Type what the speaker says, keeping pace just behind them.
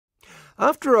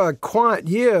After a quiet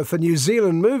year for New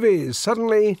Zealand movies,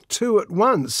 suddenly two at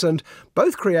once, and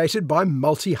both created by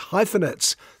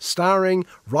multi-hyphenates, starring,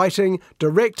 writing,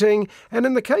 directing, and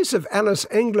in the case of Alice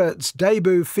Englert's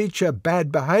debut feature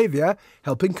Bad Behaviour,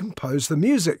 helping compose the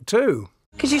music too.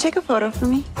 Could you take a photo for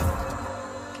me?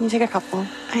 Can you take a couple?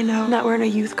 I know that we're in a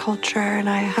youth culture and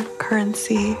I have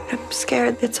currency. I'm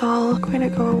scared it's all going to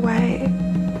go away.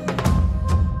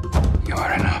 You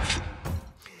are enough.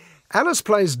 Alice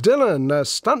plays Dylan, a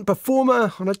stunt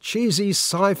performer on a cheesy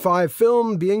sci-fi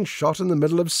film being shot in the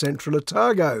middle of central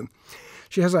Otago.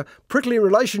 She has a prickly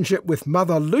relationship with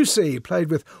Mother Lucy, played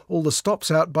with all the stops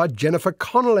out by Jennifer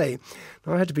Connolly.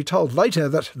 Now, I had to be told later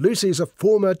that Lucy's a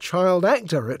former child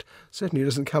actor. It certainly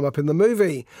doesn't come up in the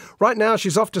movie. Right now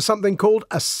she's off to something called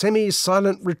a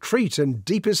semi-silent retreat in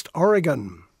deepest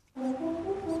Oregon.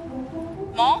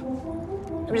 Mom?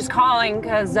 I'm just calling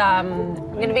because I'm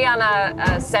going to be on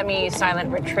a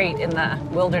semi-silent retreat in the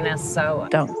wilderness, so...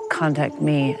 Don't contact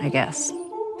me, I guess.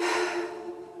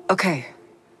 Okay.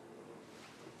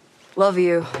 Love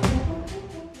you.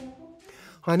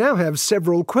 I now have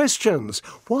several questions.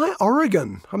 Why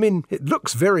Oregon? I mean, it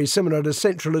looks very similar to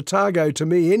central Otago to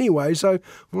me anyway, so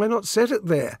why not set it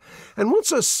there? And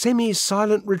what's a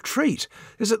semi-silent retreat?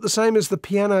 Is it the same as the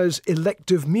piano's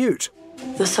elective mute?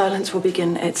 The silence will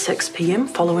begin at 6 p.m.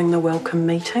 following the welcome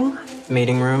meeting.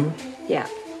 Meeting room, Yeah.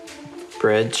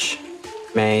 bridge,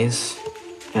 maze,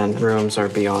 and rooms are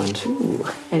beyond. Ooh,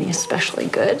 any especially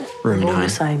good? Room All 9. the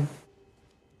same.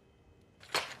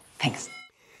 Thanks.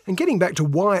 And getting back to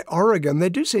why Oregon, there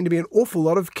do seem to be an awful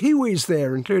lot of Kiwis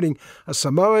there, including a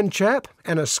Samoan chap,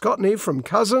 Anna Scotney from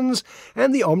Cousins,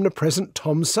 and the omnipresent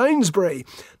Tom Sainsbury,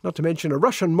 not to mention a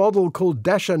Russian model called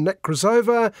Dasha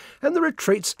Nekrasova, and the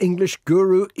retreat's English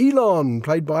guru Elon,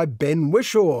 played by Ben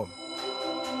Wishaw.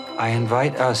 I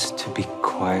invite us to be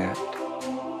quiet.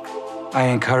 I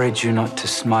encourage you not to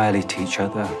smile at each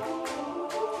other.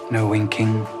 No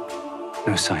winking,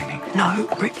 no signing. No,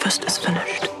 breakfast is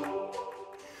finished.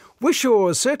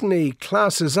 Wishaw certainly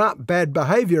classes up Bad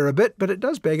Behaviour a bit, but it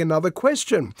does beg another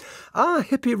question. Are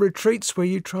hippie retreats where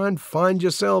you try and find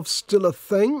yourself still a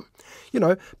thing? You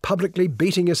know, publicly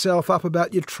beating yourself up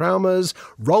about your traumas,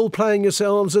 role-playing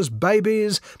yourselves as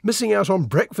babies, missing out on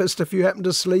breakfast if you happen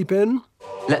to sleep in?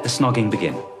 Let the snogging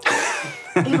begin.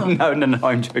 No,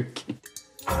 I'm joking.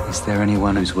 Is there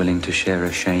anyone who's willing to share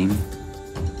a shame?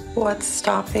 What's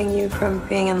stopping you from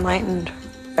being enlightened?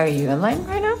 Are you enlightened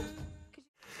right now?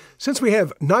 Since we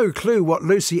have no clue what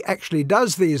Lucy actually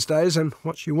does these days and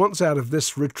what she wants out of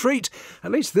this retreat,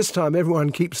 at least this time everyone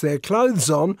keeps their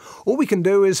clothes on, all we can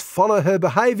do is follow her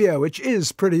behaviour, which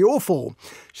is pretty awful.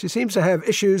 She seems to have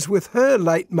issues with her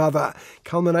late mother,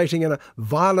 culminating in a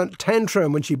violent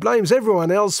tantrum when she blames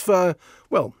everyone else for,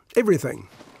 well, everything.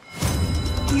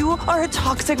 You are a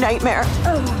toxic nightmare.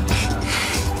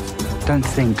 Don't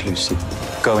think, Lucy.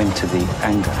 Go into the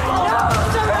anger. No,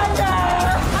 surrender!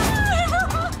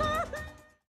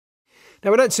 Now,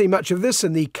 we don't see much of this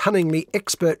in the cunningly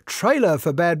expert trailer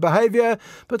for Bad Behaviour,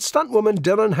 but stuntwoman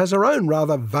Dylan has her own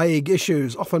rather vague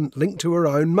issues, often linked to her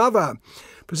own mother.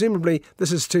 Presumably,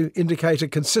 this is to indicate a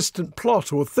consistent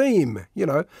plot or theme. You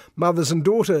know, mothers and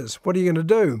daughters. What are you going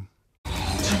to do?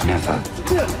 Never,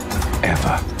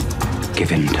 ever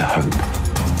give in to hope.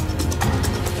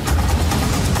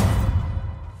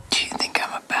 Do you think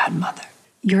I'm a bad mother?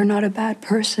 You're not a bad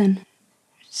person.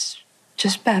 It's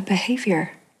just bad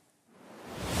behavior.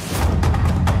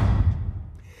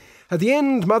 At the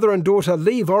end, mother and daughter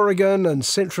leave Oregon and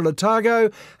central Otago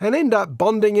and end up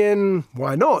bonding in,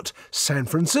 why not, San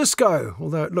Francisco,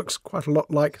 although it looks quite a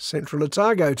lot like central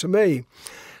Otago to me.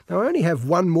 Now, I only have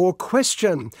one more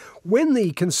question. When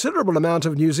the considerable amount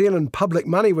of New Zealand public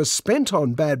money was spent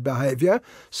on Bad Behaviour,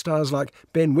 stars like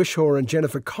Ben Wishaw and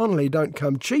Jennifer Connolly don't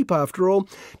come cheap after all,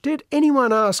 did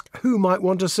anyone ask who might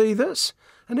want to see this?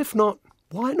 And if not,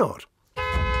 why not?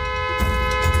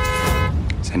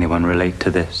 Does anyone relate to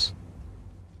this?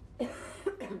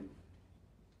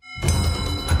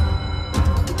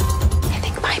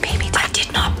 I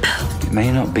did not poo. It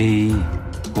may not be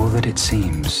all that it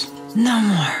seems. No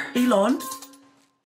more. Elon,